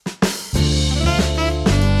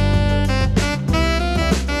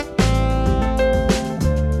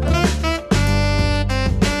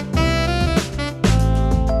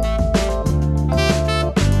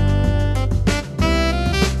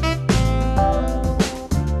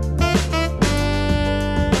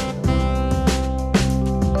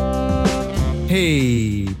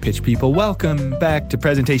Hey, pitch people, welcome back to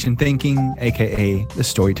Presentation Thinking, aka the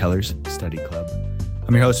Storytellers Study Club.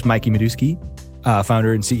 I'm your host, Mikey Meduski,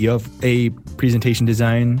 founder and CEO of a presentation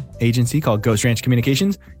design agency called Ghost Ranch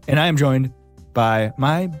Communications, and I am joined by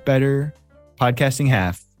my better podcasting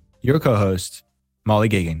half, your co-host, Molly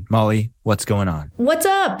Gagan. Molly, what's going on? What's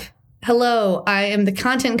up? Hello, I am the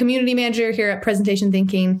content community manager here at Presentation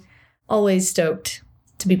Thinking. Always stoked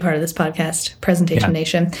to be part of this podcast, Presentation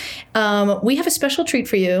Nation. We have a special treat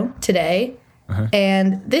for you today.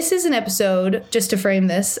 And this is an episode, just to frame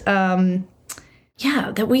this, that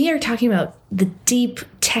we are talking about the deep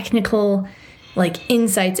technical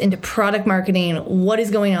insights into product marketing, what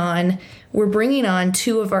is going on. We're bringing on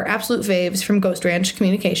two of our absolute faves from Ghost Ranch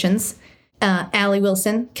Communications, Allie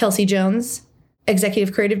Wilson, Kelsey Jones,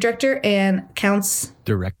 Executive Creative Director, and Accounts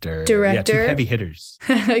Director. Yeah, two heavy hitters.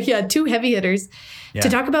 Two heavy hitters. To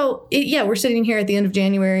talk about, we're sitting here at the end of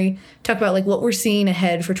January, talk about what we're seeing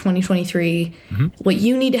ahead for 2023, what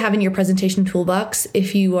you need to have in your presentation toolbox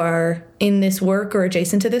if you are in this work or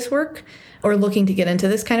adjacent to this work or looking to get into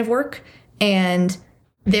this kind of work. And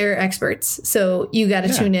they're experts. So you got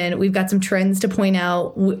to tune in. We've got some trends to point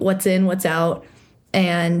out, what's in, what's out,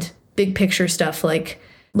 and big picture stuff like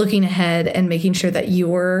looking ahead and making sure that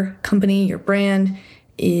your company, your brand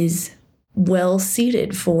is well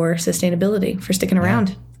seated for sustainability, for sticking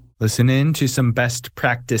around. Listen in to some best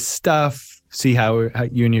practice stuff. See how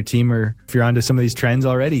you and your team are, if you're onto some of these trends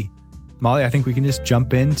already. Molly, I think we can just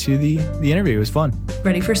jump into the interview. It was fun.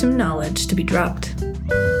 Ready for some knowledge to be dropped.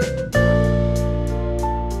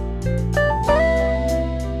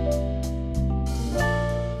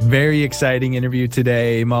 Very exciting interview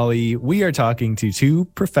today, Molly. We are talking to two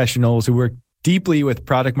professionals who work deeply with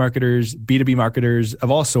product marketers, B2B marketers of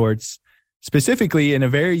all sorts, specifically in a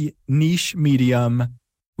very niche medium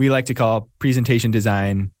we like to call presentation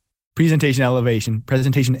design, presentation elevation,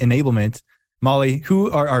 presentation enablement. Molly,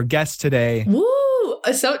 who are our guests today? Woo!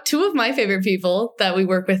 So two of my favorite people that we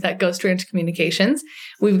work with at Ghost Ranch Communications.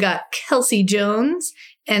 We've got Kelsey Jones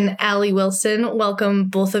and Allie Wilson. Welcome,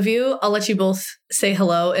 both of you. I'll let you both say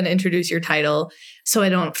hello and introduce your title so I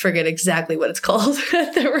don't forget exactly what it's called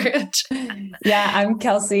at the ranch. Yeah, I'm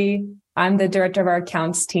Kelsey. I'm the director of our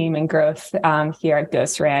accounts team and growth here at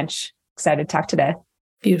Ghost Ranch. Excited to talk today.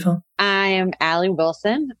 Beautiful. I am Allie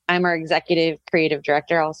Wilson. I'm our executive creative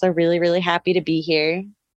director. Also really, really happy to be here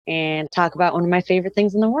and talk about one of my favorite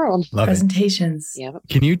things in the world. Love presentations. Yep.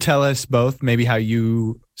 Can you tell us both maybe how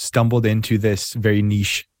you stumbled into this very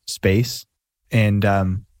niche space and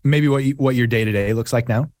maybe what your day-to-day looks like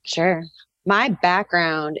now? Sure. My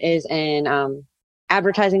background is in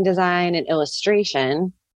advertising design and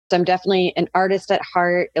illustration. So I'm definitely an artist at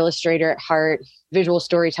heart, illustrator at heart, visual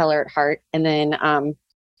storyteller at heart, and then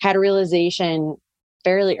had a realization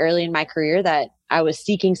fairly early in my career that I was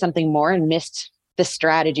seeking something more and missed the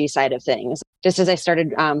strategy side of things. Just as I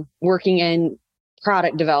started working in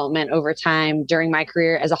product development over time during my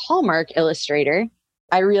career as a Hallmark illustrator,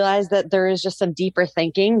 I realized that there is just some deeper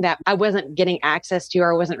thinking that I wasn't getting access to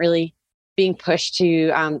or wasn't really being pushed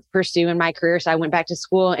to pursue in my career. So I went back to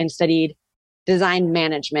school and studied design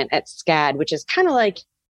management at SCAD, which is kind of like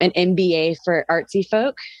an MBA for artsy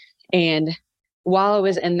folk. And while I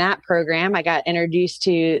was in that program, I got introduced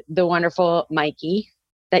to the wonderful Mikey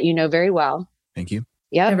that you know very well. Thank you.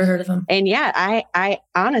 Yeah. Never heard of him. And I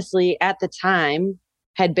honestly, at the time,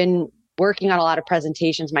 had been working on a lot of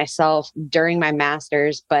presentations myself during my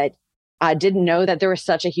master's, but I didn't know that there was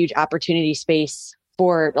such a huge opportunity space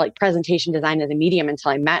for presentation design as a medium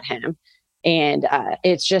until I met him. And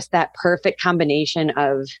it's just that perfect combination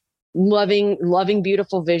of loving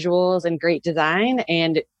beautiful visuals and great design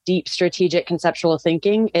and deep strategic conceptual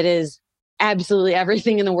thinking. It is absolutely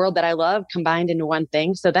everything in the world that I love combined into one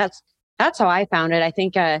thing. So that's how I found it. I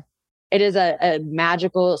think it is a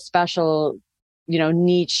magical, special,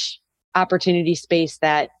 niche opportunity space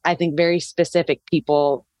that I think very specific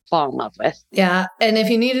people fall in love with. Yeah. And if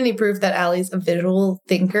you need any proof that Allie's a visual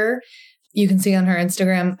thinker, you can see on her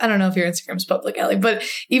Instagram. I don't know if your Instagram's public, Allie, but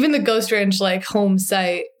even the Ghost Ranch home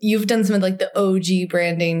site, you've done some of the OG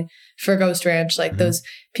branding for Ghost Ranch, those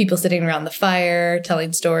people sitting around the fire,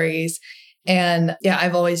 telling stories. And yeah,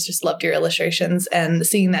 I've always just loved your illustrations, and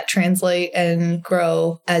seeing that translate and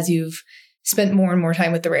grow as you've spent more and more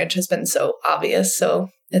time with the ranch has been so obvious. So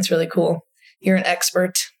it's really cool. You're an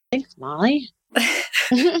expert. Thanks, Molly.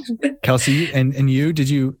 Kelsey, and you, did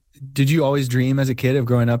you always dream as a kid of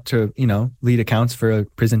growing up to, lead accounts for a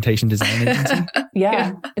presentation design agency?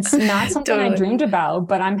 Yeah, it's not something I dreamed about,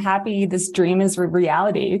 but I'm happy this dream is a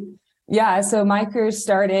reality. Yeah, so my career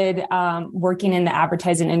started working in the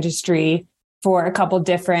advertising industry for a couple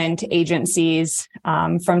different agencies,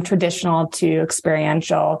 from traditional to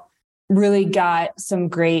experiential. Really got some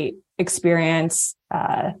great experience,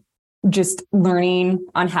 just learning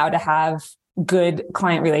on how to have good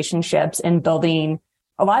client relationships and building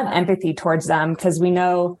a lot of empathy towards them, because we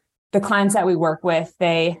know the clients that we work with,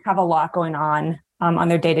 they have a lot going on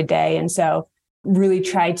their day to day. And so really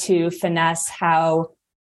try to finesse how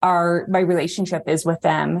my relationship is with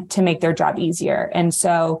them to make their job easier. And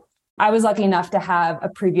so I was lucky enough to have a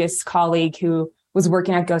previous colleague who was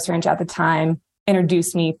working at Ghost Ranch at the time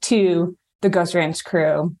introduce me to the Ghost Ranch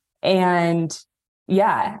crew. And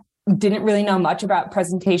yeah, didn't really know much about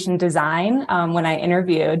presentation design when I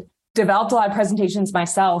interviewed. Developed a lot of presentations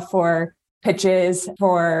myself for pitches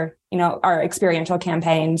for, our experiential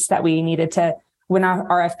campaigns that we needed to win our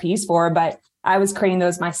RFPs for. But I was creating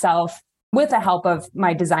those myself with the help of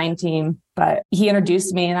my design team. But he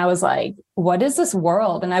introduced me and I was like, what is this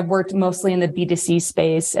world? And I've worked mostly in the B2C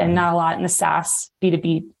space and not a lot in the SaaS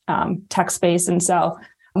B2B tech space. And so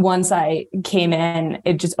once I came in,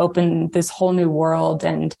 it just opened this whole new world.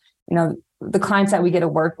 And, the clients that we get to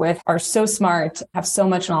work with are so smart, have so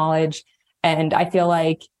much knowledge. And I feel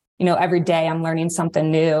like, every day I'm learning something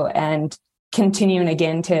new and continuing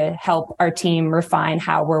again to help our team refine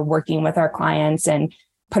how we're working with our clients and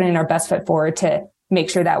putting our best foot forward to make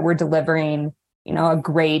sure that we're delivering, a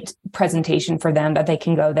great presentation for them that they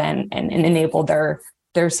can go then and enable their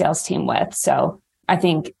sales team with. So I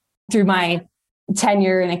think through my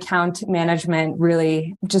tenure in account management,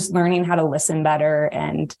 really just learning how to listen better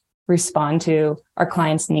and respond to our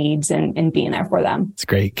clients' needs and being there for them. It's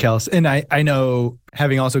great, Kels. And I know,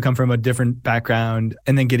 having also come from a different background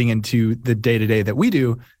and then getting into the day-to-day that we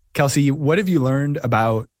do, Kelsey, what have you learned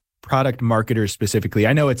about product marketers specifically?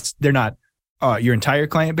 I know they're not your entire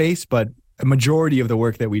client base, but a majority of the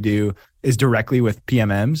work that we do is directly with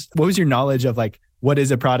PMMs. What was your knowledge of what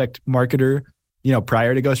is a product marketer,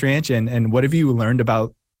 prior to Ghost Ranch, and what have you learned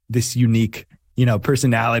about this unique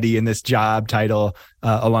personality and this job title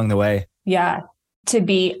along the way? Yeah. To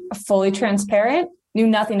be fully transparent, knew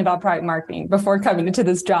nothing about product marketing before coming into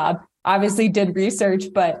this job. Obviously did research,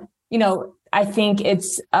 but, I think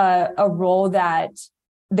it's a role that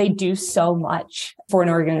they do so much for an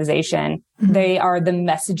organization. Mm-hmm. They are the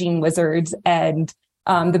messaging wizards and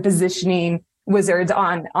the positioning wizards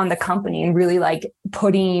on the company and really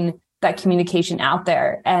putting that communication out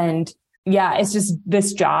there. And yeah, it's just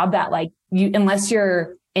this job that unless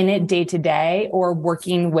you're in it day to day or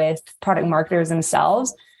working with product marketers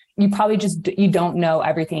themselves, you probably you don't know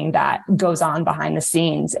everything that goes on behind the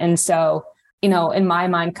scenes. And so, in my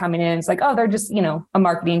mind coming in, it's they're just, a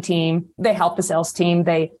marketing team. They help the sales team.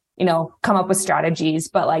 They, come up with strategies,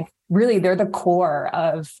 but really they're the core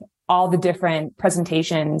of all the different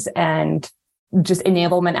presentations and just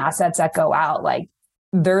enablement assets that go out.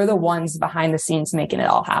 They're the ones behind the scenes making it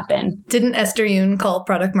all happen. Didn't Esther Yoon call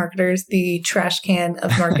product marketers the trash can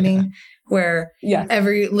of marketing, where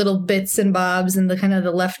every little bits and bobs and the kind of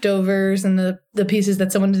the leftovers and the pieces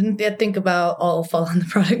that someone didn't yet think about all fall on the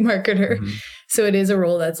product marketer. Mm-hmm. So it is a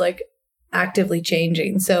role that's actively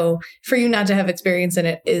changing. So for you not to have experience in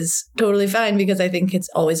it is totally fine, because I think it's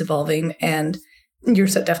always evolving, and you're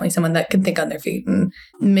definitely someone that can think on their feet and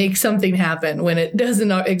make something happen when it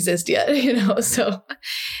doesn't exist yet, So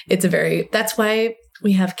that's why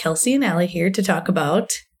we have Kelsey and Allie here to talk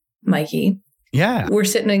about Mikey. Yeah. We're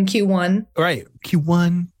sitting in Q1. Right.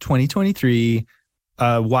 Q1 2023.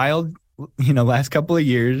 Wild, last couple of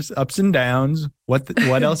years, ups and downs.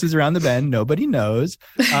 What else is around the bend? Nobody knows.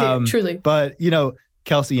 Truly. But,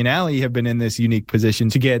 Kelsey and Allie have been in this unique position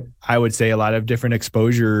to get, I would say, a lot of different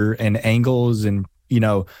exposure and angles and,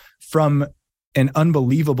 from an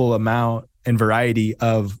unbelievable amount and variety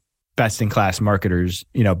of best-in-class marketers,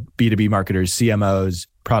 B2B marketers, CMOs,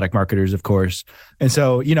 product marketers, of course. And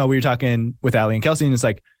so, we were talking with Allie and Kelsey, and it's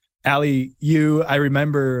Allie, I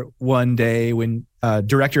remember one day when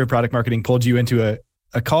director of product marketing pulled you into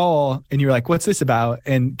a call and you were like, what's this about?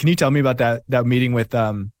 And can you tell me about that meeting with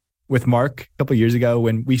Mark a couple of years ago,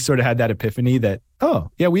 when we sort of had that epiphany that, oh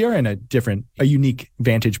yeah, we are in a unique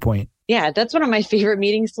vantage point. Yeah, that's one of my favorite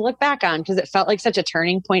meetings to look back on, because it felt like such a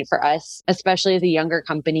turning point for us, especially as a younger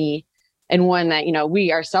company, and one that,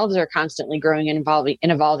 we ourselves are constantly growing and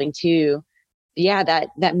evolving too. Yeah,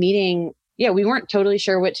 that meeting, we weren't totally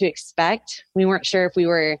sure what to expect. We weren't sure if we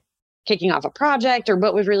were kicking off a project or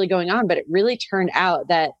what was really going on, but it really turned out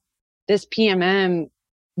that this PMM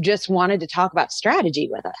just wanted to talk about strategy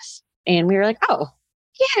with us. And we were like, oh,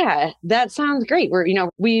 yeah, that sounds great.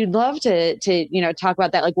 We'd love to talk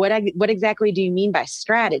about that. What exactly do you mean by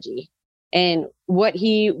strategy? And what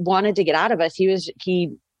he wanted to get out of us, he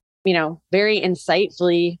very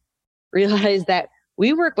insightfully realized that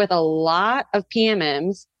we work with a lot of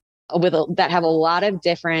PMMs that have a lot of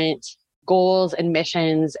different goals and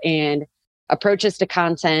missions and approaches to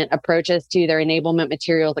content, approaches to their enablement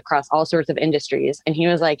materials across all sorts of industries. And he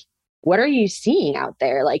was like, what are you seeing out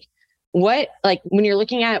there? When you're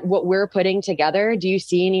looking at what we're putting together, do you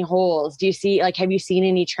see any holes? Do you see, have you seen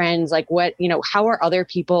any trends? How are other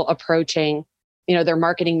people approaching, their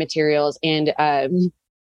marketing materials? And,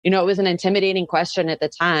 it was an intimidating question at the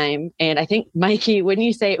time. And I think, Mikey, wouldn't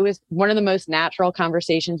you say it was one of the most natural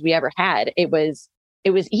conversations we ever had? It was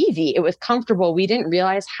easy. It was comfortable. We didn't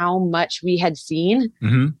realize how much we had seen.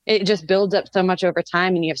 Mm-hmm. It just builds up so much over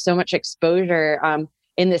time, and you have so much exposure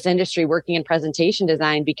in this industry working in presentation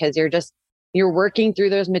design, because you're working through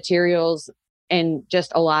those materials in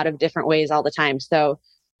just a lot of different ways all the time. So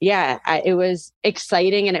yeah, it was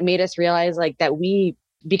exciting, and it made us realize that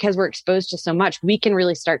because we're exposed to so much, we can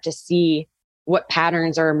really start to see what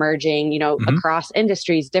patterns are emerging, mm-hmm. across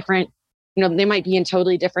industries, different, they might be in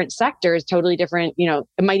totally different sectors, totally different,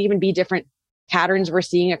 it might even be different patterns we're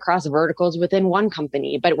seeing across verticals within one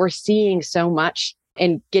company, but we're seeing so much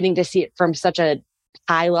and getting to see it from such a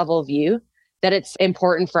high level view that it's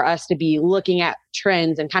important for us to be looking at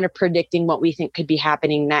trends and kind of predicting what we think could be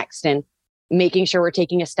happening next, and making sure we're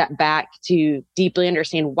taking a step back to deeply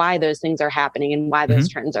understand why those things are happening and why those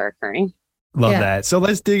mm-hmm. trends are occurring. Love that. So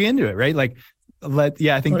let's dig into it, right?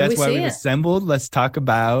 I think that's why we've assembled. Let's talk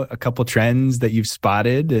about a couple trends that you've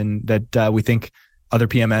spotted and that we think other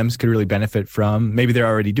PMMs could really benefit from. Maybe they're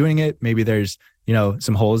already doing it. Maybe there's,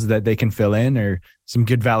 some holes that they can fill in, or some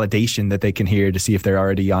good validation that they can hear to see if they're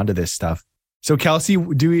already onto this stuff. So Kelsey,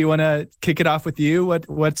 do we want to kick it off with you?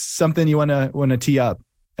 What's something you want to tee up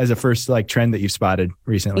as a first trend that you've spotted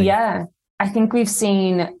recently? Yeah, I think we've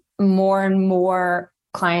seen more and more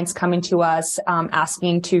clients coming to us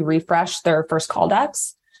asking to refresh their first call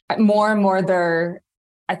decks. More and more,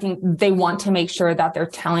 I think they want to make sure that they're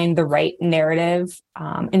telling the right narrative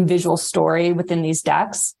and visual story within these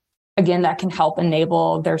decks. Again, that can help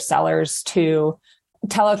enable their sellers to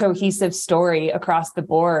tell a cohesive story across the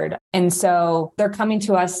board. And so they're coming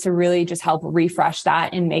to us to really just help refresh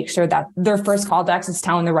that and make sure that their first call decks is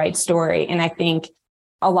telling the right story. And I think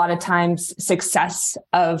a lot of times success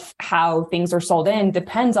of how things are sold in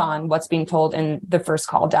depends on what's being told in the first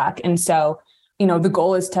call deck. And so, the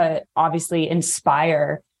goal is to obviously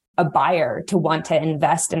inspire a buyer to want to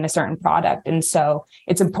invest in a certain product. And so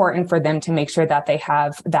it's important for them to make sure that they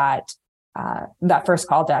have that first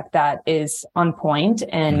call deck that is on point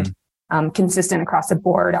and consistent across the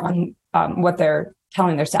board on what they're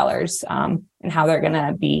telling their sellers and how they're going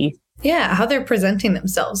to be. Yeah, how they're presenting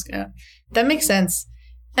themselves. Yeah, that makes sense.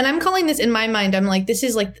 And I'm calling this, in my mind, I'm like, this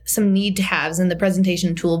is some need to haves in the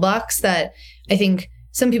presentation toolbox that I think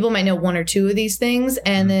some people might know one or two of these things.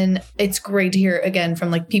 And then it's great to hear again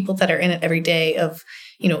from people that are in it every day of,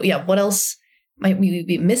 what else might we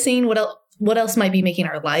be missing? What else might be making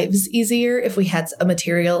our lives easier if we had a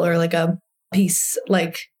material or a piece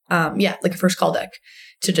like a first call deck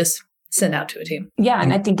to just send out to a team. Yeah.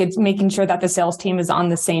 And I think it's making sure that the sales team is on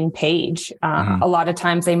the same page. A lot of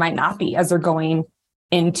times they might not be as they're going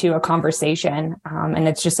into a conversation. And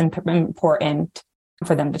it's just important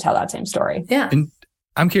for them to tell that same story. Yeah. And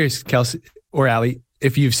I'm curious, Kelsey or Allie,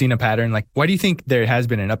 if you've seen a pattern, why do you think there has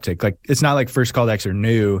been an uptick? It's not like first call decks are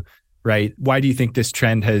new, right? Why do you think this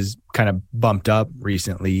trend has kind of bumped up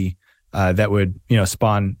recently that would,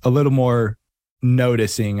 spawn a little more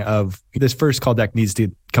noticing of this first call deck needs to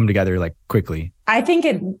come together quickly? I think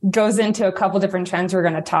it goes into a couple different trends we're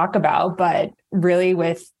going to talk about, but really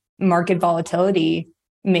with market volatility,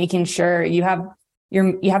 making sure you have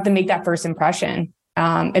to make that first impression.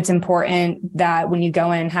 It's important that when you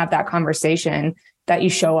go in and have that conversation, that you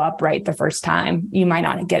show up right the first time. You might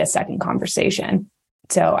not get a second conversation.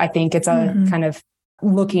 So I think it's a kind of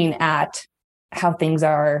looking at how things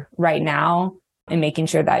are right now and making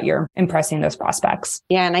sure that you're impressing those prospects.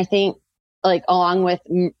 Yeah. And I think along with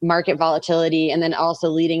market volatility and then also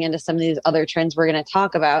leading into some of these other trends we're going to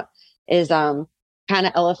talk about is kind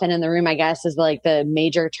of elephant in the room, I guess, is the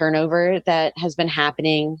major turnover that has been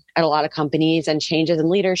happening at a lot of companies and changes in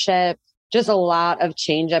leadership, just a lot of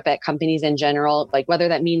change up at companies in general, whether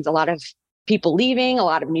that means a lot of people leaving, a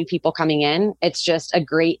lot of new people coming in. It's just a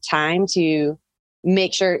great time to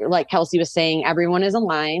make sure, like Kelsey was saying, everyone is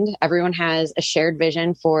aligned. Everyone has a shared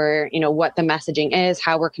vision for, what the messaging is,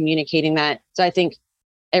 how we're communicating that. So I think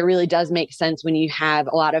it really does make sense when you have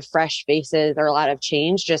a lot of fresh faces or a lot of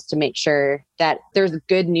change, just to make sure that there's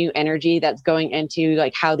good new energy that's going into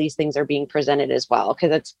how these things are being presented as well.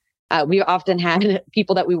 Because it's we've often had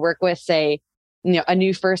people that we work with say, a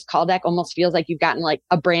new first call deck almost feels like you've gotten like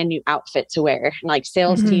a brand new outfit to wear. And like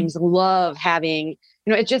sales teams love having,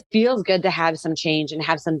 it just feels good to have some change and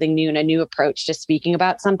have something new and a new approach to speaking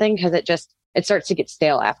about something, because it starts to get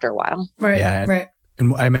stale after a while. Right. Yeah. Right.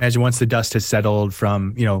 And I imagine once the dust has settled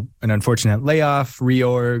from, an unfortunate layoff,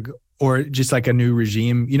 reorg, or just like a new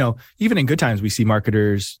regime, even in good times, we see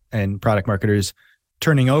marketers and product marketers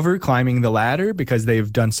turning over, climbing the ladder because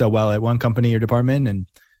they've done so well at one company or department and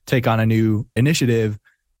take on a new initiative.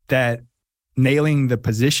 That nailing the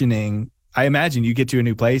positioning, I imagine you get to a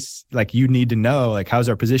new place, like you need to know, like, how's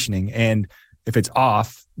our positioning? And if it's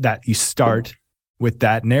off, that you start with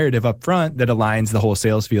that narrative up front that aligns the whole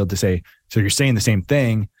sales field to say, so you're saying the same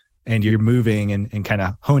thing and you're moving and kind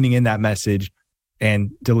of honing in that message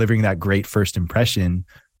and delivering that great first impression.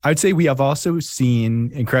 I would say we have also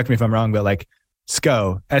seen, and correct me if I'm wrong, but like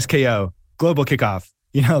SKO, global kickoff,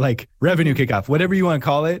 like revenue kickoff, whatever you want to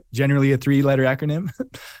call it, generally a 3-letter acronym.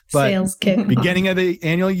 But sales kick. Beginning of the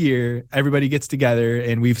annual year, everybody gets together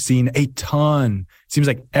and we've seen a ton. It seems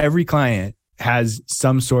like every client has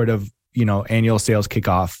some sort of, annual sales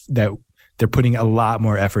kickoff that they're putting a lot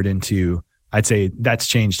more effort into. I'd say that's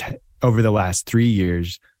changed over the last 3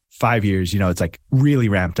 years, 5 years. It's like really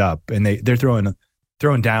ramped up, and they're throwing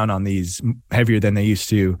down on these heavier than they used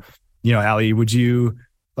to. Allie, would you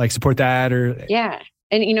like support that or? Yeah.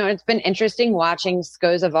 And, it's been interesting watching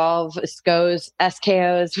SKOs evolve,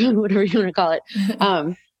 SKOs, whatever you want to call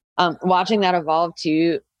it. Watching that evolve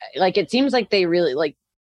too. Like, it seems like they really, like,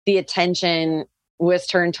 the attention was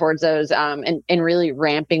turned towards those and really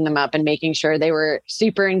ramping them up and making sure they were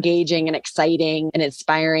super engaging and exciting and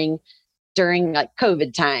inspiring during like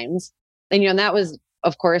COVID times. And, and that was,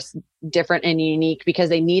 of course, different and unique because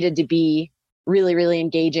they needed to be really, really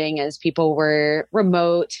engaging as people were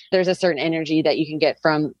remote. There's a certain energy that you can get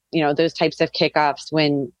from, those types of kickoffs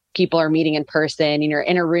when people are meeting in person and you're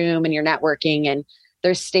in a room and you're networking and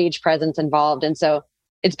there's stage presence involved. And so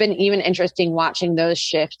it's been even interesting watching those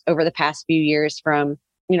shift over the past few years from,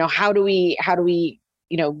 how do we,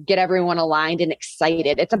 get everyone aligned and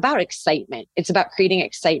excited. It's about excitement. It's about creating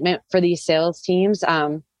excitement for these sales teams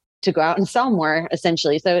to go out and sell more,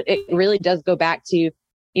 essentially. So it really does go back to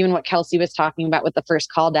even what Kelsey was talking about with the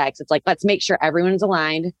first call decks. It's like, let's make sure everyone's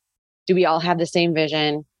aligned. Do we all have the same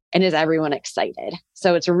vision? And is everyone excited?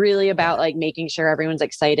 So it's really about like making sure everyone's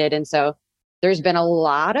excited. And so there's been a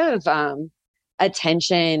lot of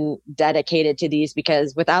attention dedicated to these,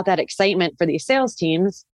 because without that excitement for these sales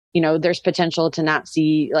teams, there's potential to not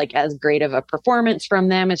see like as great of a performance from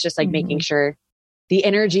them. It's just like making sure the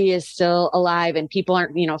energy is still alive and people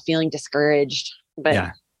aren't, feeling discouraged,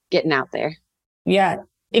 but getting out there. Yeah.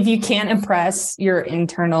 If you can't impress your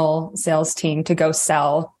internal sales team to go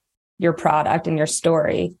sell your product and your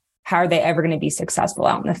story, how are they ever going to be successful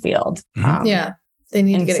out in the field? They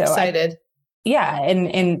need to get excited.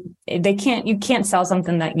 And you can't sell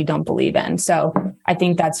something that you don't believe in. So I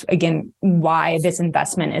think that's, again, why this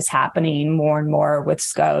investment is happening more and more with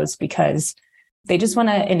SKOs, because they just want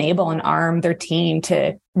to enable and arm their team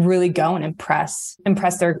to really go and impress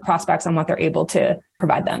their prospects on what they're able to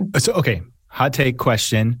provide them. So, okay. Hot take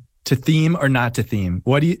question: to theme or not to theme?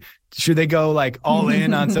 Should they go like all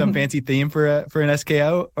in on some fancy theme for an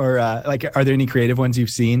SKO, or are there any creative ones you've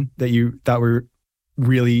seen that you thought were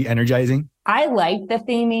really energizing? I like the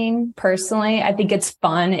theming personally. I think it's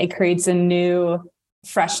fun. It creates a new,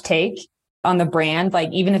 fresh take on the brand.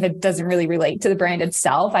 Like, even if it doesn't really relate to the brand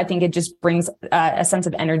itself, I think it just brings a sense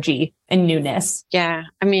of energy and newness. Yeah.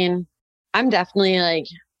 I mean, I'm definitely like,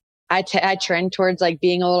 I trend towards like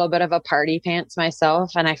being a little bit of a party pants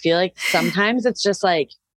myself. And I feel like sometimes it's just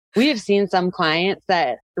like, we have seen some clients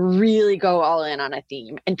that really go all in on a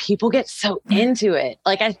theme and people get so into it.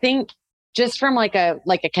 Like, I think just from like a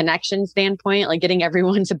connection standpoint, like getting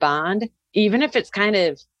everyone to bond, even if it's kind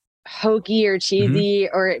of hokey or cheesy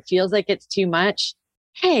or it feels like it's too much.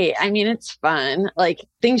 Hey, I mean, it's fun. Like,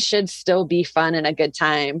 things should still be fun and a good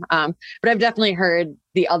time. But I've definitely heard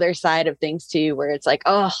the other side of things too, where it's like,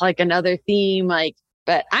 oh, like another theme, like,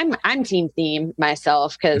 but I'm team theme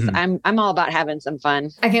myself, because I'm all about having some fun.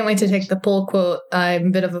 I can't wait to take the pull quote. I'm a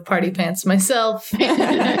bit of a party pants myself.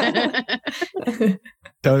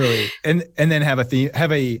 Totally. And then have a theme,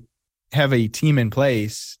 have a team in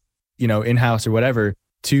place, in-house or whatever,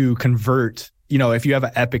 to convert. If you have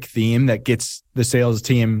an epic theme that gets the sales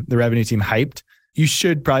team, the revenue team hyped, you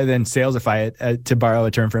should probably then salesify it, to borrow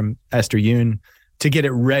a term from Esther Yoon, to get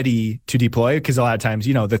it ready to deploy. Because a lot of times,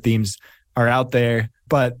 the themes are out there,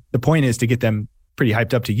 but the point is to get them pretty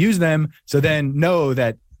hyped up to use them. So then know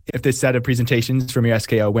that if this set of presentations from your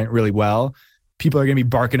SKO went really well, people are going to be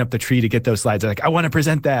barking up the tree to get those slides. They're like, I want to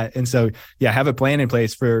present that. And so, yeah, have a plan in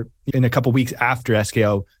place for in a couple weeks after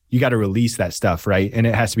SKO, you got to release that stuff, right? And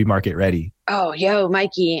it has to be market ready. Oh, yo,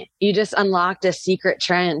 Mikey, you just unlocked a secret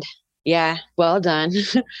trend. Yeah, well done.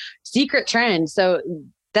 Secret trend. So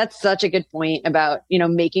that's such a good point about,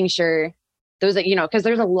 making sure those that, because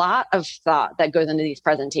there's a lot of thought that goes into these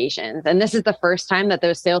presentations. And this is the first time that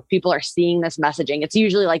those salespeople are seeing this messaging. It's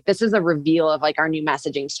usually like, this is a reveal of like our new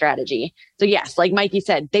messaging strategy. So yes, like Mikey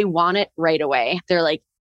said, they want it right away. They're like,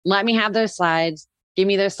 let me have those slides. Give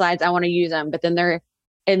me those slides. I want to use them. But then they're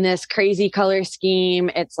in this crazy color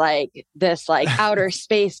scheme. It's like this like outer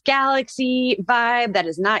space galaxy vibe that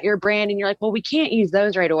is not your brand. And you're like, well, we can't use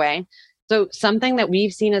those right away. So something that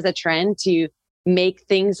we've seen as a trend to make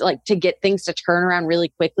things like to get things to turn around really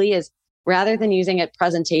quickly is rather than using a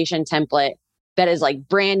presentation template that is like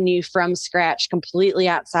brand new from scratch, completely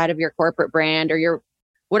outside of your corporate brand or your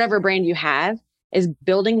whatever brand you have, is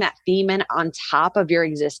building that theme in on top of your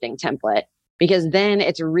existing template, because then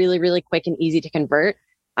it's really, really quick and easy to convert.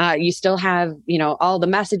 You still have, all the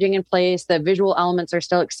messaging in place. The visual elements are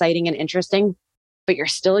still exciting and interesting, but you're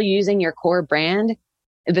still using your core brand.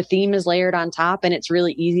 The theme is layered on top, and it's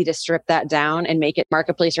really easy to strip that down and make it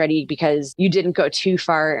marketplace ready because you didn't go too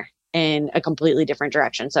far in a completely different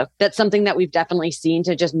direction. So that's something that we've definitely seen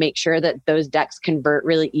to just make sure that those decks convert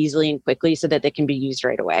really easily and quickly so that they can be used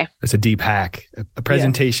right away. It's a deep hack, a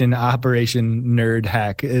presentation operation nerd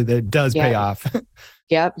hack that does pay off.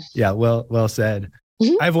 Yep. Yeah. Well said.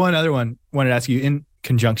 Mm-hmm. I have one other one I wanted to ask you in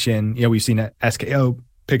conjunction. We've seen a SKO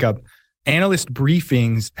pick up. Analyst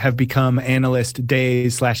briefings have become analyst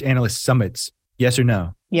days / analyst summits. Yes or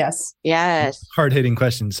no? Yes. Yes. Hard hitting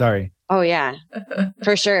question. Sorry. Oh yeah,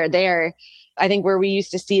 for sure. They are, I think where we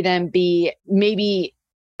used to see them be maybe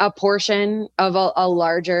a portion of a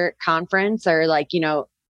larger conference or like,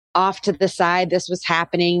 off to the side. This was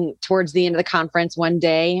happening towards the end of the conference one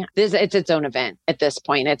day. It's its own event at this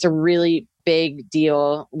point. It's a really big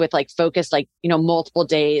deal with like focused, like, multiple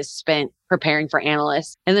days spent preparing for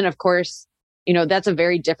analysts. And then of course, that's a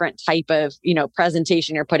very different type of,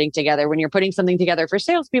 presentation you're putting together. When you're putting something together for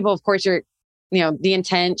salespeople, of course, you're, the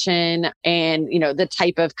intention and, the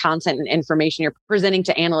type of content and information you're presenting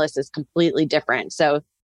to analysts is completely different. So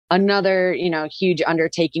another, huge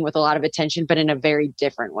undertaking with a lot of attention, but in a very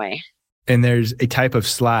different way. And there's a type of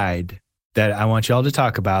slide that I want y'all to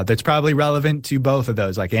talk about that's probably relevant to both of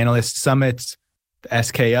those, like analyst summits,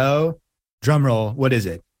 SKO. Drum roll, what is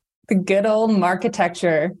it? The good old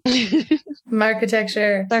marketecture.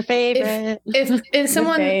 Marketecture. It's our favorite. If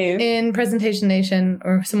someone in Presentation Nation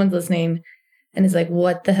or someone's listening and is like,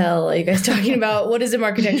 what the hell are you guys talking about? What is a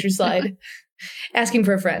marketecture slide? Asking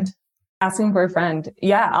for a friend. Asking for a friend.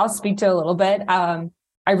 Yeah, I'll speak to it a little bit.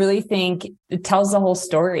 I really think it tells the whole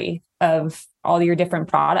story of all your different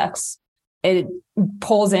products. It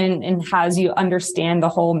pulls in and has you understand the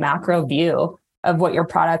whole macro view of what your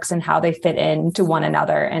products and how they fit into one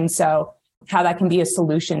another. And so how that can be a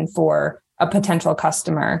solution for a potential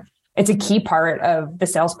customer. It's a key part of the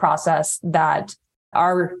sales process that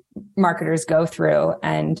our marketers go through.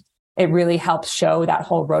 And it really helps show that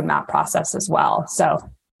whole roadmap process as well. So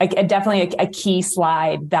definitely a key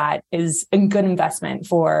slide that is a good investment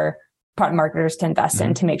for product marketers to invest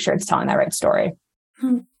in to make sure it's telling that right story.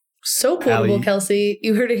 So portable, Allie. Kelsey.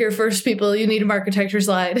 You heard it here first, people. You need a marketecture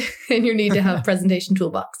slide and you need to have presentation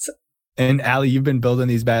toolbox. And Allie, you've been building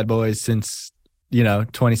these bad boys since,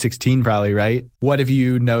 2016 probably, right? What have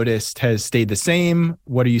you noticed has stayed the same?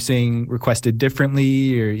 What are you seeing requested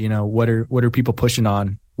differently? Or, what are people pushing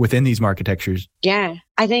on within these marketectures? Yeah,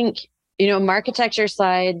 I think, marketecture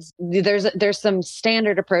slides, there's some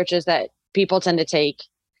standard approaches that people tend to take.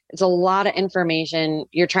 It's a lot of information.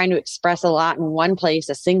 You're trying to express a lot in one place,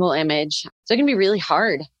 a single image. So it can be really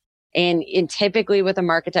hard. And typically with a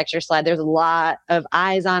marketecture slide, there's a lot of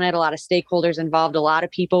eyes on it, a lot of stakeholders involved, a lot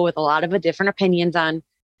of people with a lot of different opinions on,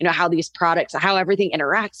 how these products, how everything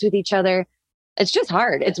interacts with each other. It's just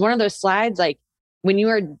hard. It's one of those slides, like when you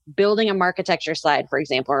are building a marketecture slide, for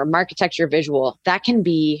example, or a marketecture visual, that can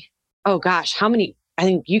be, oh gosh, I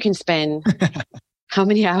think you can spend how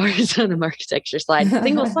many hours on a marketecture slide,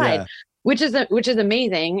 single slide, which is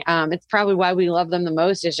amazing. It's probably why we love them the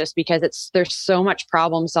most, is just because there's so much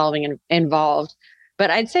problem solving involved. But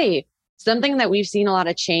I'd say something that we've seen a lot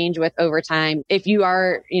of change with over time, if you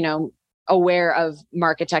are, aware of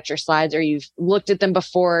marketecture slides or you've looked at them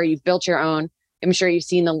before, you've built your own, I'm sure you've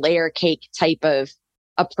seen the layer cake type of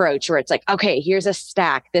approach where it's like, okay, here's a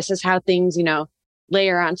stack. This is how things,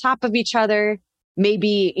 layer on top of each other.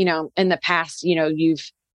 Maybe, in the past,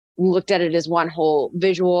 you've looked at it as one whole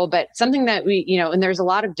visual, but something that we, and there's a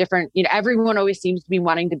lot of different, everyone always seems to be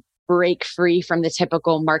wanting to break free from the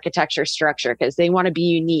typical architecture structure because they want to be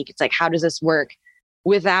unique. It's like, how does this work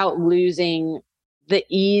without losing the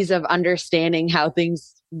ease of understanding how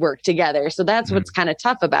things work together? So that's what's kind of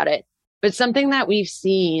tough about it. But something that we've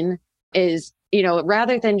seen is,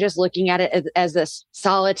 rather than just looking at it as this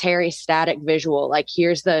solitary static visual, like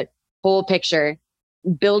here's the whole picture,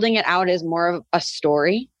 building it out as more of a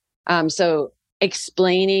story. So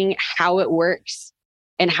explaining how it works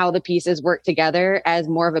and how the pieces work together as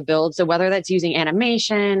more of a build. So whether that's using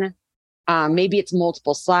animation, maybe it's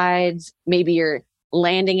multiple slides, maybe you're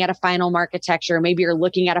landing at a final architecture, maybe you're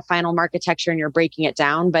looking at a final architecture and you're breaking it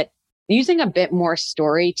down, but using a bit more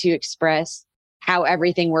story to express how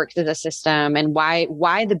everything works as a system and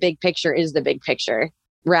why the big picture is the big picture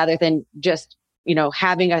rather than just,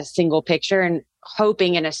 having a single picture and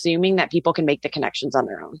hoping and assuming that people can make the connections on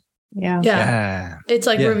their own. Yeah. It's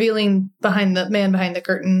like revealing behind the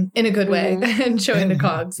curtain in a good way and showing the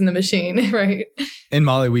cogs in the machine, right? And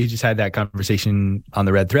Molly, we just had that conversation on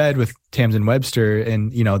the Red Thread with Tamsin Webster,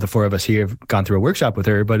 and the four of us here have gone through a workshop with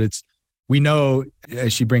her, but we know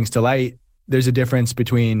as she brings to light, there's a difference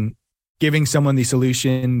between giving someone the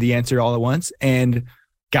solution, the answer all at once, and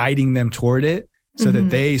guiding them toward it so that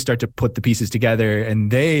they start to put the pieces together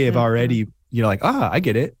and they have already, I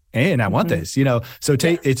get it. And I want this, so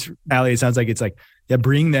it's Allie, it sounds like it's like,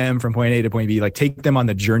 bring them from point A to point B, like take them on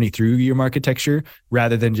the journey through your architecture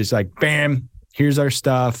rather than just like, bam, here's our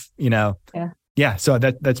stuff, Yeah. So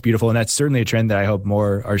that's beautiful. And that's certainly a trend that I hope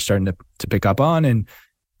more are starting to pick up on and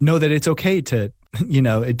know that it's okay to,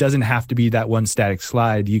 it doesn't have to be that one static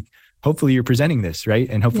slide. Hopefully you're presenting this, right?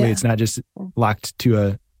 And hopefully it's not just locked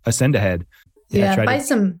to a send ahead. Buy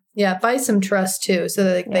some trust too, so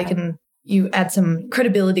that they can, you add some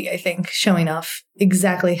credibility, I think, showing off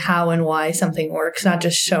exactly how and why something works, not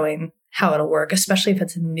just showing how it'll work, especially if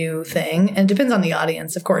it's a new thing. And it depends on the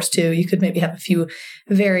audience, of course, too. You could maybe have a few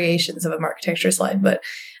variations of an architecture slide, but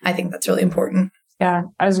I think that's really important. Yeah,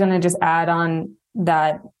 I was going to just add on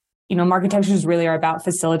that, architectures really are about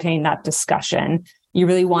facilitating that discussion. You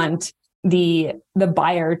really want the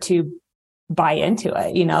buyer to buy into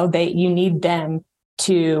it. You need them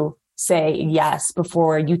to say yes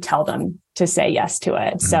before you tell them to say yes to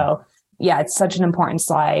it. So it's such an important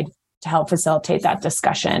slide to help facilitate that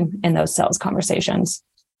discussion in those sales conversations.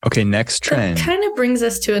 Okay, next trend. That kind of brings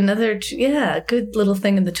us to another, good little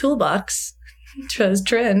thing in the toolbox.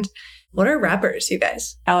 Trend. What are wrappers, you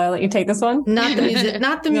guys? I'll let you take this one. Not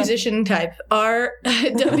the musician type. RWRAPP.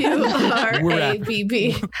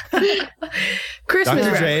 Christmas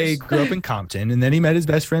Dr. J wrappers. grew up in Compton, and then he met his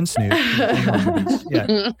best friend Snoop.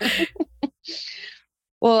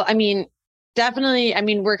 Well,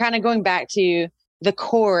 definitely. We're kind of going back to the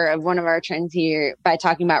core of one of our trends here by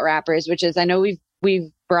talking about wrappers, which is, I know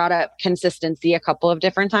we've brought up consistency a couple of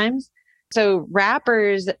different times. So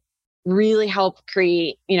wrappers really help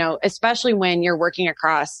create, especially when you're working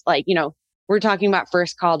across, we're talking about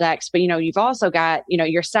first call decks, but you've also got,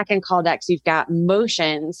 your second call decks, you've got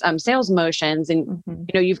motions, sales motions, and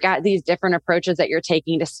you've got these different approaches that you're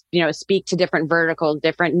taking to, speak to different verticals,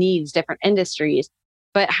 different needs, different industries.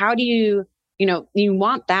 But how do you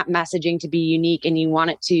want that messaging to be unique and you want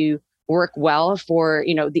it to work well for,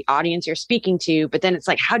 the audience you're speaking to, but then it's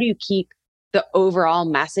like, how do you keep the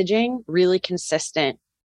overall messaging really consistent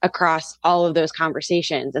across all of those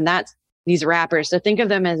conversations? And that's these wrappers. So think of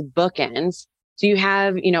them as bookends. So you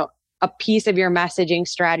have, a piece of your messaging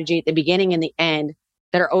strategy at the beginning and the end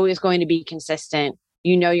that are always going to be consistent.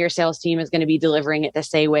 Your sales team is going to be delivering it the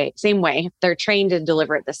same way. They're trained to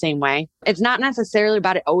deliver it the same way. It's not necessarily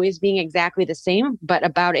about it always being exactly the same, but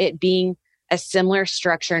about it being a similar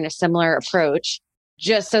structure and a similar approach,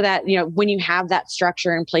 just so that, when you have that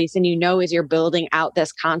structure in place and as you're building out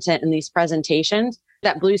this content and these presentations,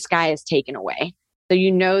 that blue sky is taken away.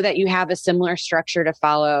 So that you have a similar structure to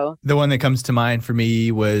follow. The one that comes to mind for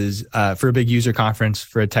me was for a big user conference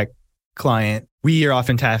for a tech client. We are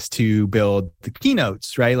often tasked to build the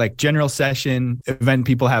keynotes, right? Like general session event,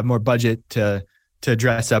 people have more budget to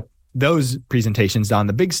dress up those presentations on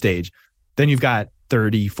the big stage. Then you've got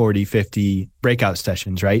 30, 40, 50 breakout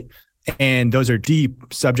sessions, right? And those are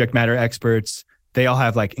deep subject matter experts. They all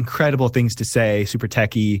have like incredible things to say, super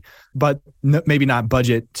techy, but maybe not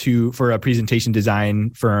budget for a presentation design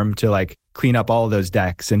firm to like clean up all of those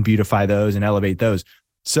decks and beautify those and elevate those.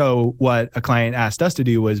 So what a client asked us to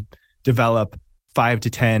do was develop 5 to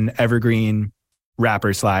 10 evergreen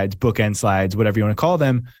wrapper slides, bookend slides, whatever you want to call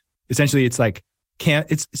them. Essentially,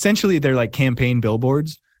 they're like campaign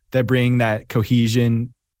billboards that bring that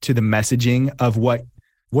cohesion to the messaging of what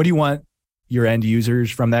what do you want your end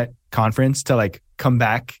users from that conference to like come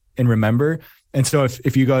back and remember? And so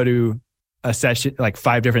if you go to a session, like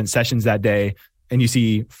 5 different sessions that day, and you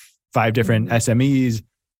see 5 different SMEs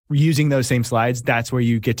using those same slides, that's where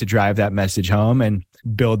you get to drive that message home and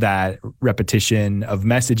build that repetition of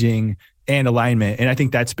messaging and alignment. And I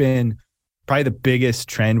think that's been probably the biggest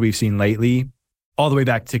trend we've seen lately, all the way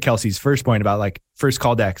back to Kelsey's first point about like first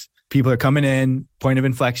call decks. People are coming in, point of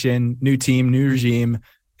inflection, new team, new regime,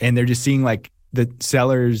 and they're just seeing like the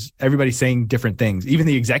sellers, everybody saying different things, even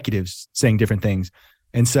the executives saying different things.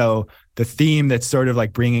 And so the theme that's sort of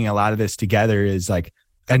like bringing a lot of this together is like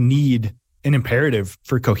a need, an imperative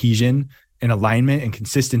for cohesion and alignment and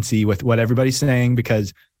consistency with what everybody's saying,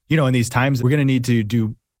 because, you know, in these times, we're going to need to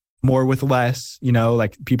do more with less, you know,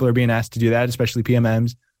 like people are being asked to do that, especially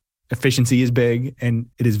PMMs. Efficiency is big, and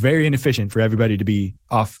it is very inefficient for everybody to be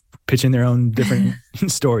off pitching their own different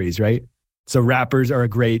stories, right? So wrappers are a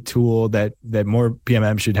great tool that more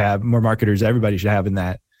PMMs should have, more marketers, everybody should have in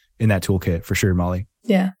that toolkit for sure, Molly.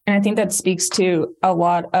 Yeah. And I think that speaks to a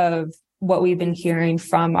lot of what we've been hearing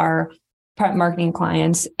from our marketing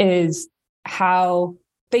clients is how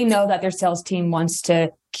they know that their sales team wants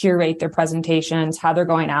to curate their presentations, how they're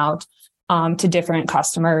going out to different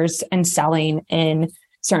customers and selling in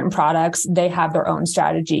certain products. They have their own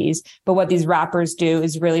strategies, but what these wrappers do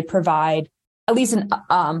is really provide at least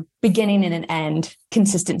an beginning and an end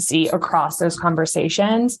consistency across those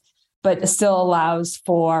conversations, but it still allows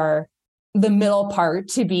for the middle part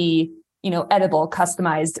to be, you know, edible,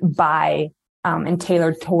 customized by and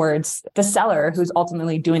tailored towards the seller who's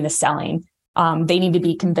ultimately doing the selling. They need to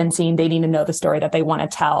be convincing. They need to know the story that they want to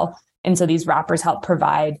tell. And so these wrappers help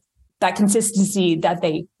provide that consistency that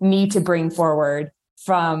they need to bring forward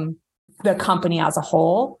from the company as a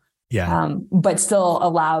whole. Yeah. But still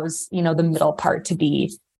allows, you know, the middle part to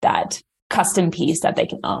be that custom piece that they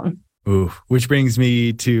can own. Ooh, which brings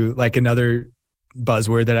me to like another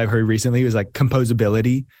buzzword that I've heard recently was like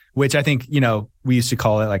composability, which I think, you know, we used to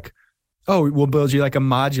call it like, oh, we'll build you like a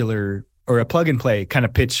modular or a plug and play kind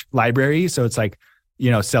of pitch library. So it's like, you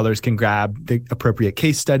know, sellers can grab the appropriate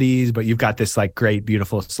case studies, but you've got this like great,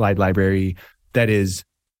 beautiful slide library that is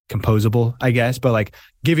composable, I guess, but like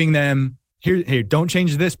giving them here, don't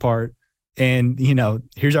change this part. And, you know,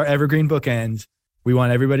 here's our evergreen bookends. We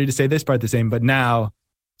want everybody to say this part the same, but now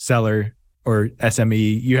seller or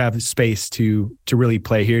SME, you have space to really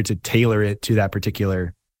play here, to tailor it to that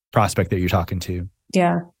particular prospect that you're talking to.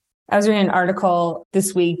 Yeah. I was reading an article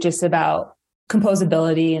this week just about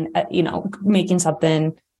composability and, you know, making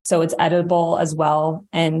something so it's editable as well.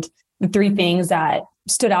 And the 3 things that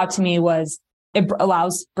stood out to me was it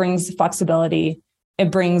brings flexibility. It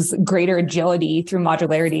brings greater agility through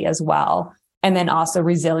modularity as well. And then also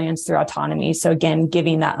resilience through autonomy. So again,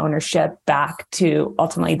 giving that ownership back to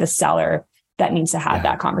ultimately the seller that needs to have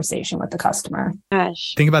that conversation with the customer.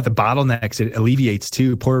 Gosh. Think about the bottlenecks it alleviates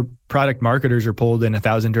too. Poor product marketers are pulled in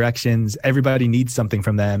 1,000 directions. Everybody needs something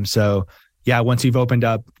from them. So yeah, once you've opened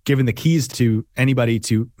up, given the keys to anybody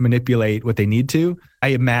to manipulate what they need to, I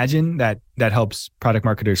imagine that helps product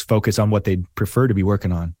marketers focus on what they'd prefer to be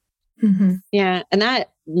working on. Mm-hmm. Yeah. And that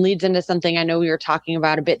leads into something I know we were talking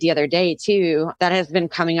about a bit the other day too, that has been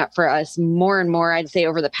coming up for us more and more, I'd say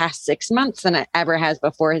over the past 6 months than it ever has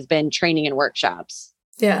before, has been training and workshops.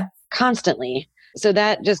 Yeah. Constantly. So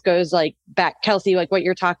that just goes like back, Kelsey, like what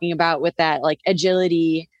you're talking about with that like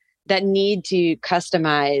agility, that need to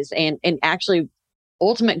customize, and actually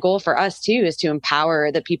ultimate goal for us too is to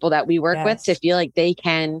empower the people that we work with to feel like they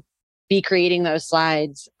can be creating those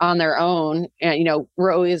slides on their own. You know,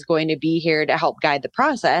 we're always going to be here to help guide the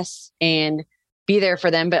process and be there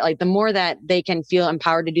for them. But like the more that they can feel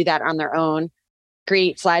empowered to do that on their own,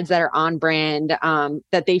 create slides that are on brand,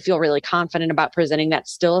 that they feel really confident about presenting, that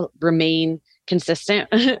still remain consistent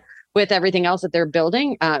with everything else that they're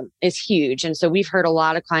building, is huge. And so we've heard a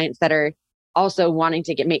lot of clients that are also wanting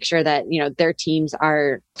to make sure that, you know, their teams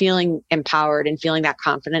are feeling empowered and feeling that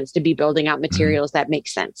confidence to be building out materials that make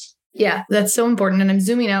sense. Yeah, that's so important. And I'm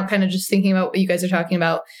zooming out, kind of just thinking about what you guys are talking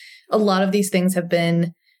about. A lot of these things have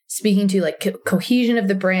been speaking to like cohesion of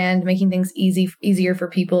the brand, making things easier for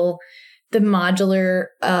people. The modular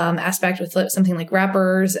aspect with something like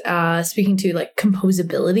wrappers, speaking to like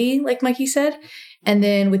composability, like Mikey said. And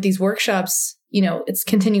then with these workshops, you know, it's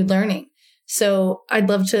continued learning. So I'd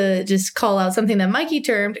love to just call out something that Mikey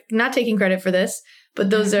termed, not taking credit for this, but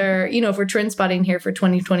those are, you know, if we're trend spotting here for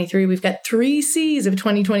 2023, we've got 3 C's of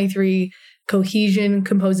 2023: cohesion,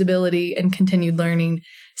 composability, and continued learning.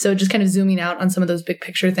 So just kind of zooming out on some of those big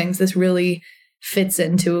picture things, this really fits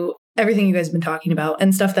into everything you guys have been talking about,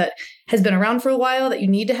 and stuff that has been around for a while that you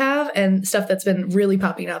need to have, and stuff that's been really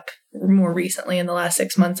popping up more recently in the last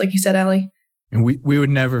 6 months, like you said, Allie. And we would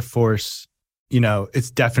never force,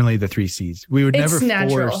 it's definitely the 3 C's. We would never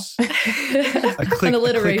force a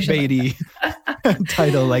clickbaity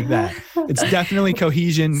title like that. It's definitely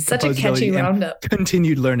cohesion, such a catchy roundup.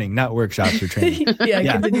 Continued learning, not workshops or training.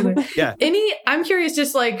 Continued learning. Yeah. I'm curious,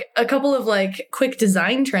 just like a couple of like quick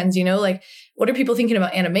design trends, like what are people thinking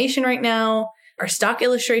about animation right now? Are stock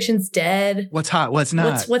illustrations dead? What's hot? What's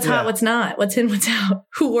not? What's hot? What's not? What's in? What's out?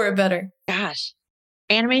 Who wore it better? Gosh,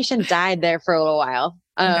 animation died there for a little while.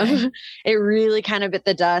 It really kind of bit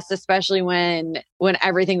the dust, especially when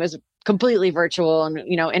everything was completely virtual and,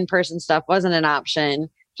 in-person stuff wasn't an option,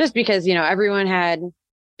 just because,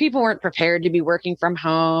 people weren't prepared to be working from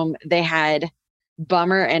home. They had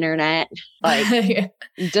bummer internet,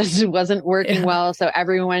 just wasn't working well. So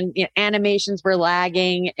everyone, animations were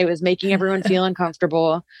lagging. It was making everyone feel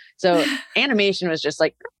uncomfortable. So animation was just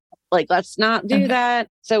like, let's not do that.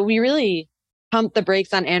 So we really pumped the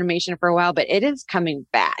brakes on animation for a while, but it is coming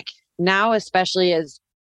back now, especially as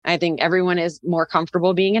I think everyone is more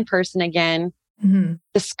comfortable being in person again. Mm-hmm.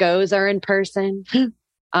 The SCOs are in person.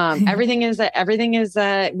 Everything is,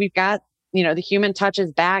 we've got, the human touch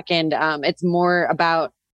is back, and it's more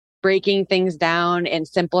about breaking things down and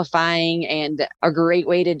simplifying, and a great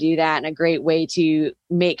way to do that, and a great way to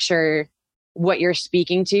make sure what you're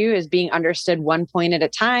speaking to is being understood one point at a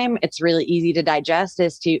time. It's really easy to digest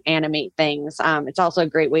is to animate things. It's also a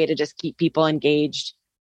great way to just keep people engaged,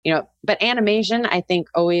 but animation, I think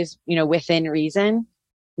always, within reason,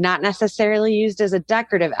 not necessarily used as a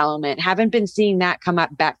decorative element. Haven't been seeing that come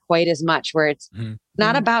up back quite as much, where it's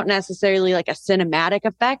not about necessarily like a cinematic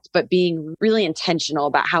effect, but being really intentional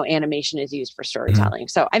about how animation is used for storytelling.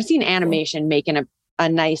 So I've seen animation making a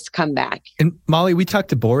nice comeback. And Molly, we talked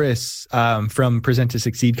to Boris from Present to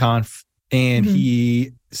Succeed Conf, and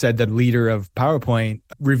he said that leader of PowerPoint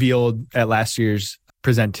revealed at last year's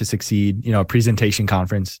Present to Succeed, presentation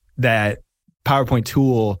conference, that PowerPoint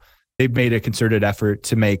tool, they've made a concerted effort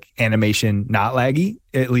to make animation not laggy,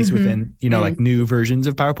 at least within, like new versions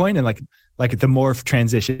of PowerPoint, and like the morph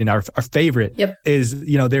transition, our favorite is,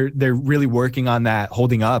 they're really working on that,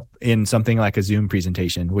 holding up in something like a Zoom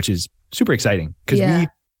presentation, which is super exciting because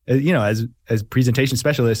we, as presentation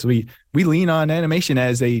specialists, we lean on animation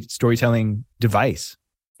as a storytelling device.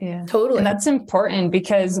 Yeah, totally. And that's important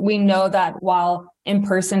because we know that while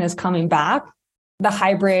in-person is coming back, the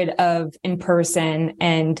hybrid of in-person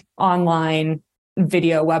and online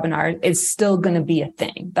video webinar is still going to be a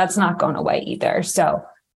thing. That's not going away either. So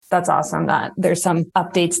that's awesome that there's some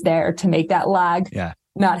updates there to make that lag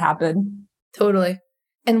not happen. Totally.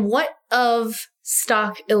 And what of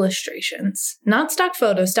stock illustrations? Not stock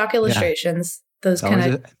photos, stock illustrations. Those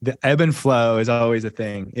kind of... The ebb and flow is always a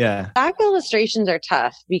thing. Yeah. Stock illustrations are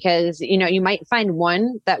tough because, you might find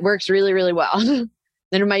one that works really, really well. Then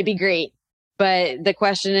it might be great. But the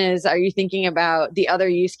question is, are you thinking about the other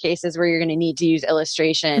use cases where you're going to need to use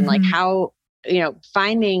illustration? Like how,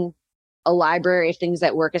 finding a library of things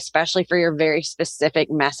that work, especially for your very specific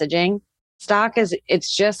messaging. Stock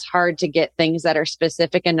it's just hard to get things that are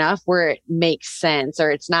specific enough where it makes sense, or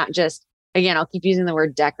it's not just, again, I'll keep using the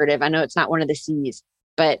word decorative. I know it's not one of the C's,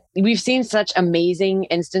 but we've seen such amazing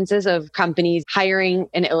instances of companies hiring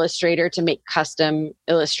an illustrator to make custom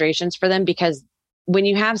illustrations for them, because when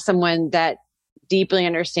you have someone that deeply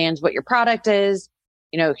understands what your product is,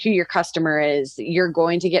 who your customer is, you're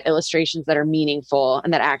going to get illustrations that are meaningful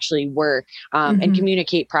and that actually work and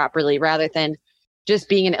communicate properly, rather than just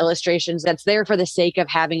being an illustration that's there for the sake of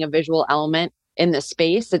having a visual element in the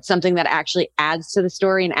space. It's something that actually adds to the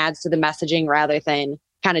story and adds to the messaging rather than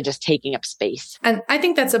kind of just taking up space. And I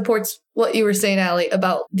think that supports what you were saying, Allie,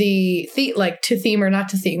 about the to theme or not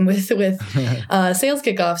to theme with sales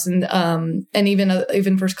kickoffs and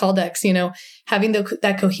even first call decks. Having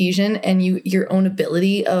that cohesion and your own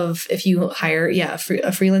ability of, if you hire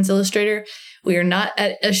a freelance illustrator, we are not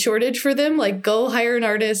at a shortage for them. Like, go hire an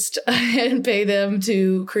artist and pay them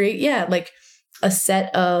to create a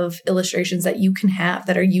set of illustrations that you can have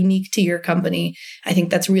that are unique to your company. I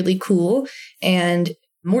think that's really cool and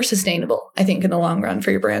more sustainable, I think, in the long run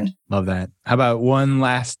for your brand. Love that. How about one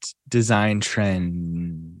last design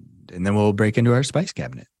trend, and then we'll break into our spice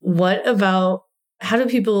cabinet. What about, how do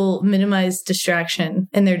people minimize distraction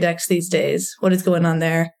in their decks these days? What is going on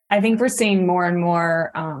there? I think we're seeing more and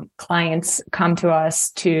more clients come to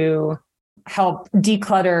us to help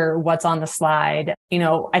declutter what's on the slide.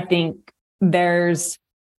 I think there's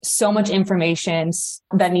so much information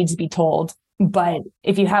that needs to be told. But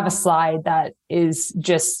if you have a slide that is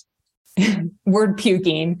just word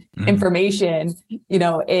puking information,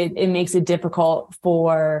 it makes it difficult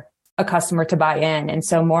for a customer to buy in. And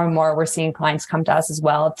so more and more, we're seeing clients come to us as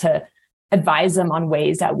well to advise them on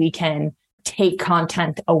ways that we can take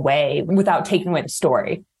content away without taking away the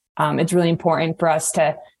story. It's really important for us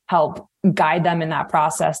to help guide them in that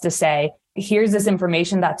process to say, here's this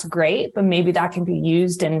information that's great, but maybe that can be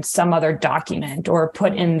used in some other document or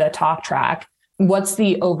put in the talk track. What's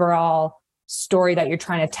the overall story that you're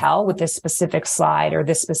trying to tell with this specific slide or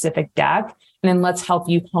this specific deck? And then let's help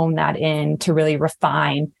you hone that in to really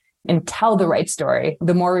refine and tell the right story.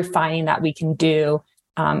 The more refining that we can do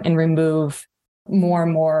and remove more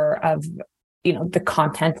and more of the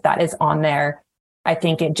content that is on there, I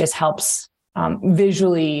think it just helps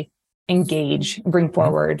visually engage, bring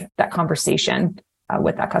forward that conversation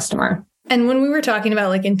with that customer. And when we were talking about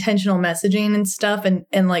like intentional messaging and stuff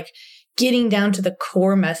and like getting down to the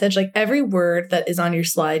core message, like every word that is on your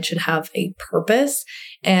slide should have a purpose.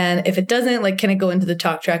 And if it doesn't, like, can it go into the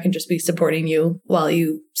talk track and just be supporting you while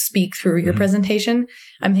you speak through your presentation?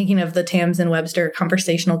 I'm thinking of the Tams and Webster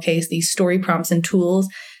conversational case, these story prompts and tools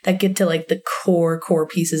that get to like the core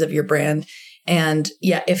pieces of your brand. And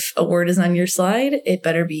yeah, if a word is on your slide, it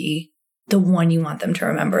better be the one you want them to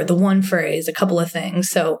remember, the one phrase, a couple of things.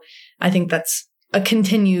 So I think that's a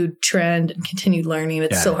continued trend and continued learning.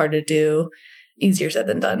 It's so hard to do, easier said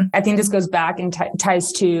than done. I think this goes back and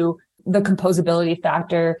ties to the composability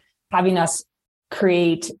factor, having us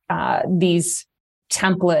create these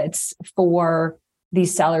templates for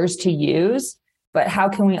these sellers to use. But how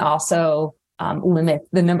can we also limit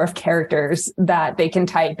the number of characters that they can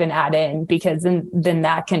type and add in? Because then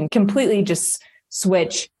that can completely just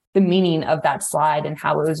switch the meaning of that slide and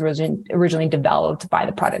how it was originally developed by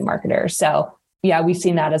the product marketer. So yeah, we've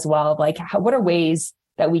seen that as well. Like, what are ways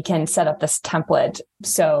that we can set up this template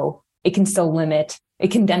so it can still limit, it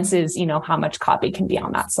condenses, how much copy can be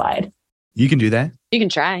on that slide. You can do that. You can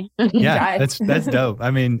try. Yeah, that's dope. I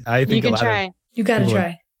mean, I think you can try. You got to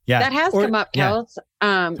try. Yeah, that has come up, Kels.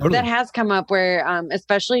 Totally. That has come up where,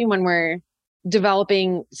 especially when we're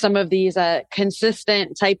developing some of these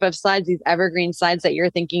consistent type of slides, these evergreen slides that you're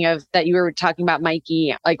thinking of, that you were talking about,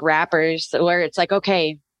 Mikey, like wrappers, where it's like,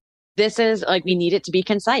 okay, this is like, we need it to be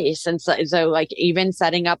concise. And so like even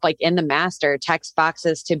setting up like in the master text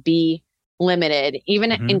boxes to be limited,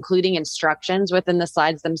 even including instructions within the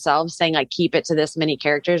slides themselves saying like, keep it to this many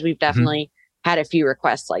characters. We've definitely had a few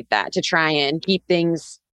requests like that to try and keep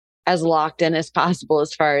things as locked in as possible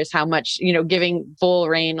as far as how much, giving full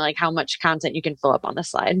reign, like how much content you can fill up on the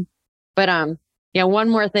slide. But, one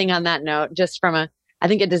more thing on that note, just from I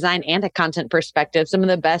think a design and a content perspective, some of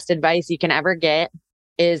the best advice you can ever get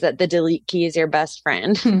is that the delete key is your best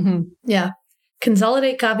friend. Yeah.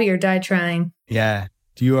 Consolidate, copy, or die trying. Yeah.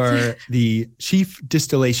 You are the chief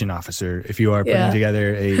distillation officer if you are putting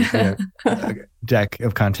together a deck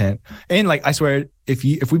of content. And like, I swear, if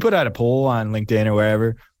we put out a poll on LinkedIn or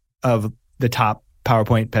wherever of the top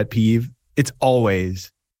PowerPoint pet peeve, it's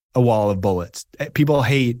always a wall of bullets. People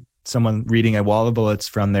hate someone reading a wall of bullets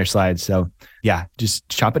from their slides. So yeah, just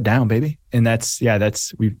chop it down, baby. And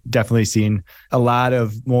we've definitely seen a lot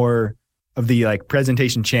of more of the like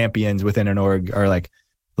presentation champions within an org are like,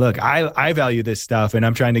 look, I value this stuff and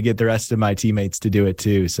I'm trying to get the rest of my teammates to do it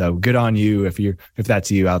too. So good on you if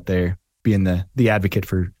that's you out there being the advocate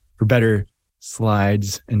for better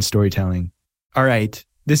slides and storytelling. All right.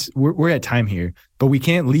 We're at time here, but we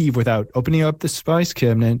can't leave without opening up the spice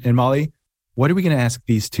cabinet. And Molly, what are we going to ask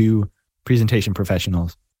these two presentation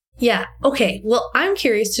professionals? Yeah. Okay. Well, I'm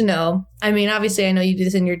curious to know. I mean, obviously, I know you do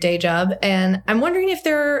this in your day job, and I'm wondering if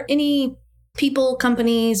there are any people,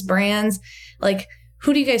 companies, brands, like,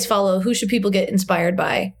 who do you guys follow? Who should people get inspired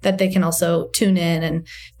by that they can also tune in? And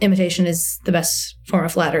imitation is the best form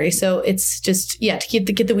of flattery. So it's just, to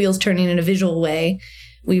get the wheels turning in a visual way.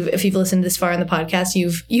 If you've listened this far in the podcast,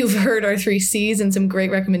 you've heard our 3 C's and some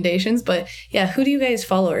great recommendations. But yeah, who do you guys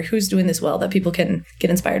follow, or who's doing this well that people can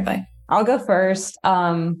get inspired by? I'll go first.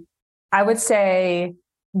 I would say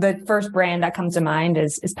the first brand that comes to mind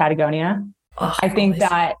is Patagonia. Oh, I think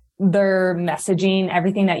that their messaging,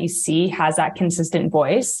 everything that you see has that consistent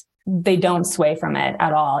voice. They don't sway from it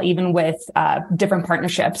at all. Even with different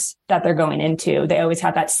partnerships that they're going into, they always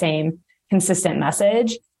have that same consistent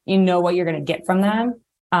message. You know what you're going to get from them.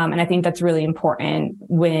 And I think that's really important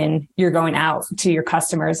when you're going out to your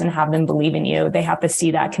customers and have them believe in you. They have to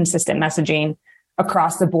see that consistent messaging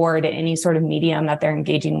across the board in any sort of medium that they're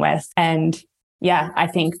engaging with. And yeah, I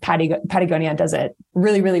think Patagonia does it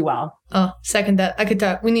really, really well. Oh, second that. I could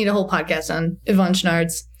talk. We need a whole podcast on Yvonne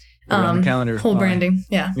Schnard's calendar. Whole branding.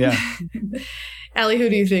 Yeah. Yeah. Allie, who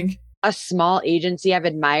do you think? a small agency I've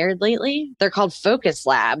admired lately. They're called Focus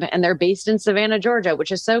Lab, and they're based in Savannah, Georgia,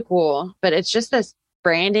 which is so cool. But it's just this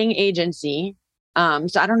branding agency.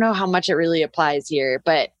 So I don't know how much it really applies here,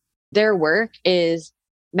 but their work is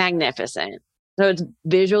magnificent. So it's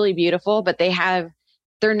visually beautiful, but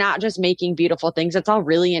they're not just making beautiful things. It's all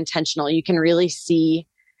really intentional. You can really see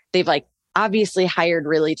they've like obviously hired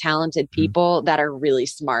really talented people that are really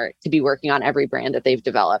smart to be working on every brand that they've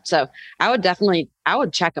developed. So I would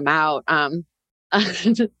check them out. That's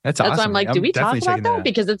awesome. That's why I'm like, do we talk about that?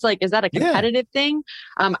 Because it's like, is that a competitive thing?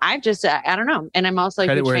 I've just, I don't know. And I'm also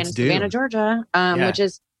a huge fan of Savannah, Georgia, which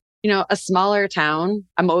is, a smaller town.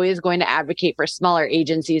 I'm always going to advocate for smaller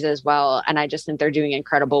agencies as well. And I just think they're doing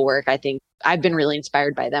incredible work. I think I've been really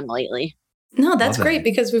inspired by them lately. No, that's great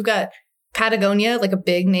because we've got Patagonia, like a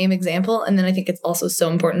big name example. And then I think it's also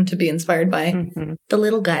so important to be inspired by the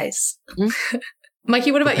little guys. Mm-hmm.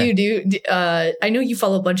 Mikey, what about you? I know you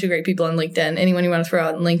follow a bunch of great people on LinkedIn. Anyone you want to throw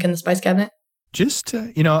out a link in the Spice Cabinet? Just,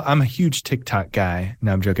 I'm a huge TikTok guy.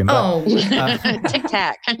 No, I'm joking. But,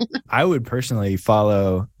 TikTok. I would personally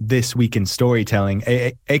follow This Week in Storytelling,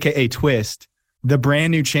 aka Twist, the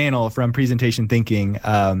brand new channel from Presentation Thinking.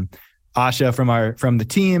 Asha from the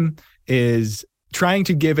team is trying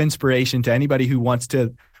to give inspiration to anybody who wants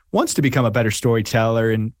to become a better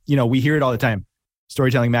storyteller. And, we hear it all the time.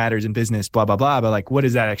 Storytelling matters in business, blah, blah, blah. But like, what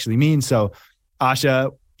does that actually mean? So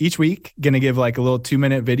Asha, each week, going to give like a little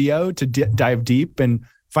 2-minute video to dive deep and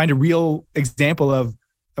find a real example of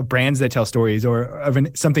brands that tell stories or of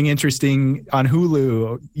something interesting on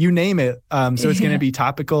Hulu, you name it. So it's going to be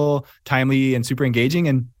topical, timely, and super engaging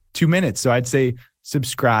in 2 minutes. So I'd say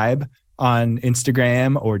subscribe on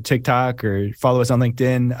Instagram or TikTok or follow us on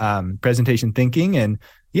LinkedIn, Presentation Thinking. And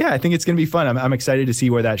I think it's going to be fun. I'm excited to see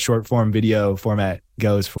where that short form video format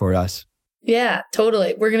goes for us. Yeah,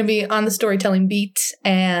 totally. We're going to be on the storytelling beat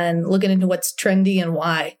and looking into what's trendy and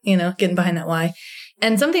why, getting behind that why.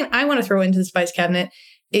 And something I want to throw into the Spice Cabinet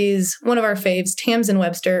is one of our faves, Tamsin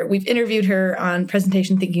Webster. We've interviewed her on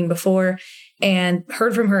Presentation Thinking before and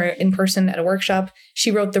heard from her in person at a workshop. She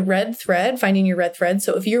wrote The Red Thread, Finding Your Red Thread.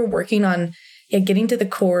 So if you're working on getting to the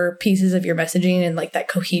core pieces of your messaging and like that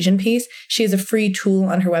cohesion piece, she has a free tool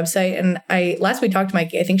on her website. And last we talked to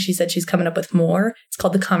Mikey, I think she said she's coming up with more. It's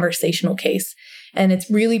called the Conversational Case. And it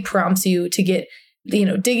really prompts you to get,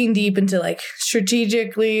 digging deep into like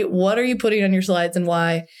strategically, what are you putting on your slides and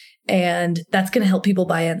why? And that's going to help people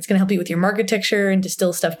buy in. It's going to help you with your architecture and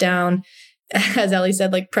distill stuff down. As Ali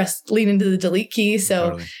said, like lean into the delete key.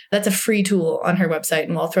 So That's a free tool on her website.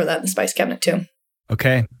 And we'll throw that in the Spice Cabinet too.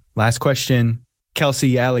 Okay. Last question.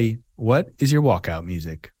 Kelsey, Ali, what is your walkout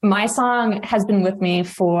music? My song has been with me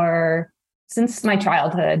since my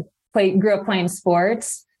childhood. Grew up playing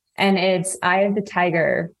sports, and it's Eye of the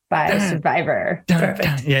Tiger by Survivor.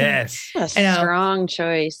 Perfect. Yes. A strong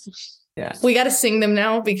choice. Yeah. We got to sing them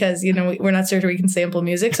now because, we're not certain we can sample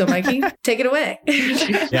music. So Mikey, take it away.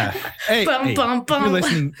 Yeah. Hey, if you're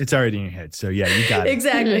listening, it's already in your head. So you got it.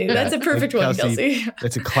 Exactly. That's a perfect one, Kelsey.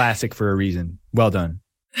 That's a classic for a reason. Well done.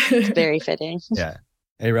 Very fitting. Yeah.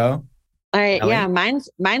 Hey, Ro? All right. Ellie? Yeah.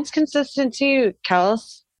 Mine's consistent too,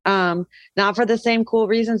 Kels. Not for the same cool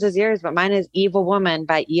reasons as yours, but mine is Evil Woman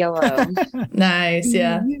by ELO. Nice.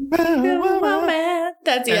 Yeah. Evil Woman.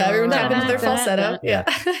 That's, everyone tapping into their falsetto. Yeah.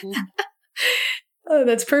 Oh,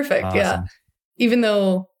 that's perfect. Awesome. Yeah. Even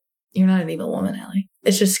though you're not an evil woman, Allie.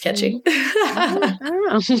 It's just sketchy.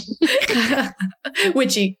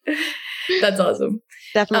 Witchy. That's awesome.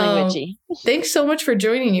 Definitely witchy. Thanks so much for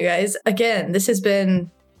joining, you guys. Again, this has been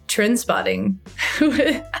Trend Spotting.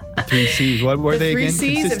 3 C's. What were they again? 3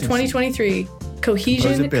 C's of 2023.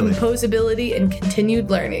 Cohesion, composability, and continued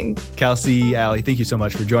learning. Kelsey, Ali, thank you so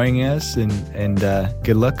much for joining us, and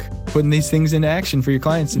good luck putting these things into action for your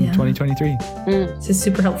clients in 2023. This is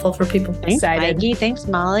super helpful for people. Thanks, Mikey. Thanks,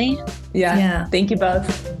 Molly. Yeah. Thank you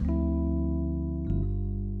both.